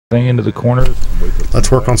Into the corner.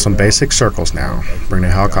 Let's work on some basic circles now. Bring the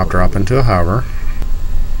helicopter up into a hover.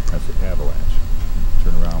 That's the avalanche.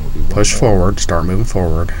 Turn around. We'll do Push forward, start moving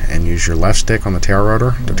forward, and use your left stick on the tail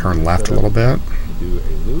rotor to turn left a little bit. Do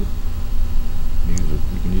a loop. You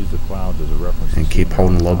can use the clouds as a reference. And keep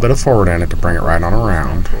holding a little bit of forward in it to bring it right on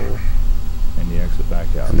around. And the exit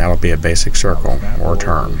back out. And that'll be a basic circle or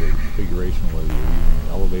turn. Configuration whether you're using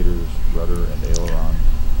elevators, rudder, and aileron.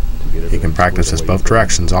 You can practice this both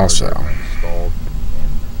directions also. A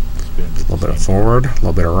little bit of forward, a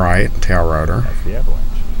little bit of right, tail rotor. That's the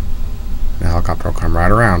avalanche. The helicopter will come right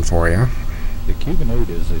around for you. The Cuban 8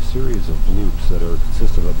 is a series of loops that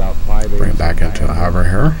consist of about 5/8. Bring it back into a hover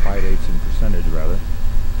here. 5/8 in percentage rather.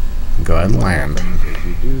 Go ahead and land. As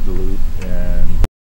you do the loop and